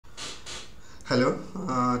Hello,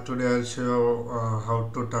 today I'll show how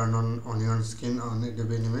to turn on onion skin on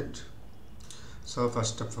adobe animate. So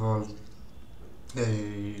first of all,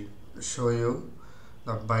 I show you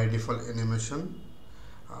the by default animation.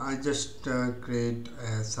 I just create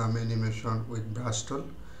some animation with brush tool.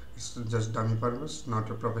 It's just dummy purpose, not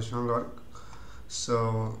a professional work.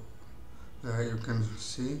 So you can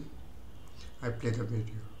see I play the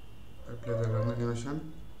video. I play the run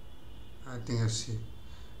animation. I think you see.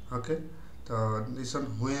 Okay, so this one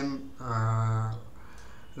when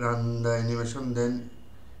run the animation, then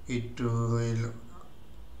it will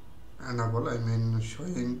enable, I mean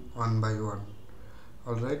showing one by one.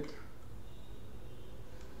 Alright,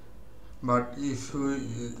 but if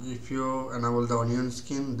you enable the onion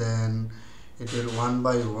skin, then it will one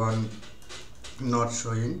by one not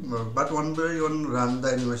showing, but one by one run the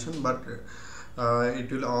animation, but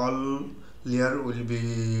it will all layer will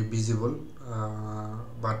be visible,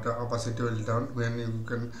 but opacity will down. When you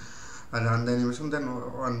can run the animation, then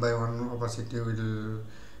one by one opacity will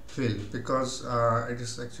fill, because it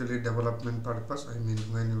is actually development purpose. I mean,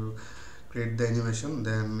 when you create the animation,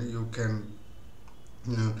 then you can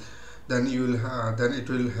then you will then it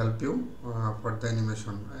will help you for the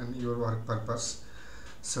animation and your work purpose.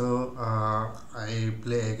 So I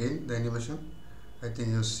play again the animation. I think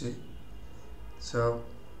you see. So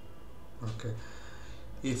okay,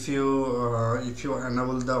 if you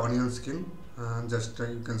enable the onion skin, just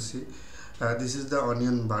you can see this is the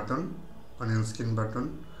onion skin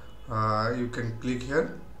button. You can click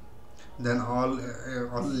here, then all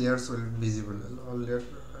layers will be visible. All layers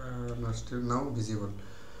are still now visible.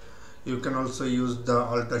 You can also use the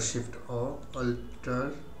Alt Shift or Alt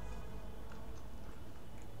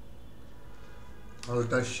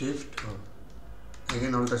Shift or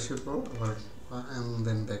again Alt Shift or and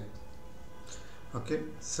then back. Okay,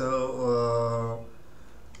 so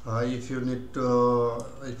if you need to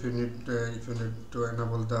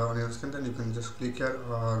enable the onion skin, then you can just click here,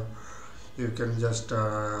 or you can just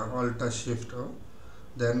Alt Shift or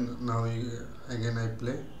then now again I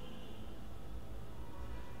play.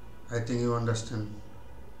 I think you understand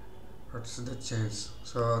what's the change.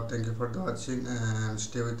 So thank you for the watching and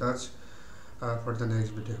stay with us for the next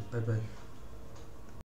video. Bye bye.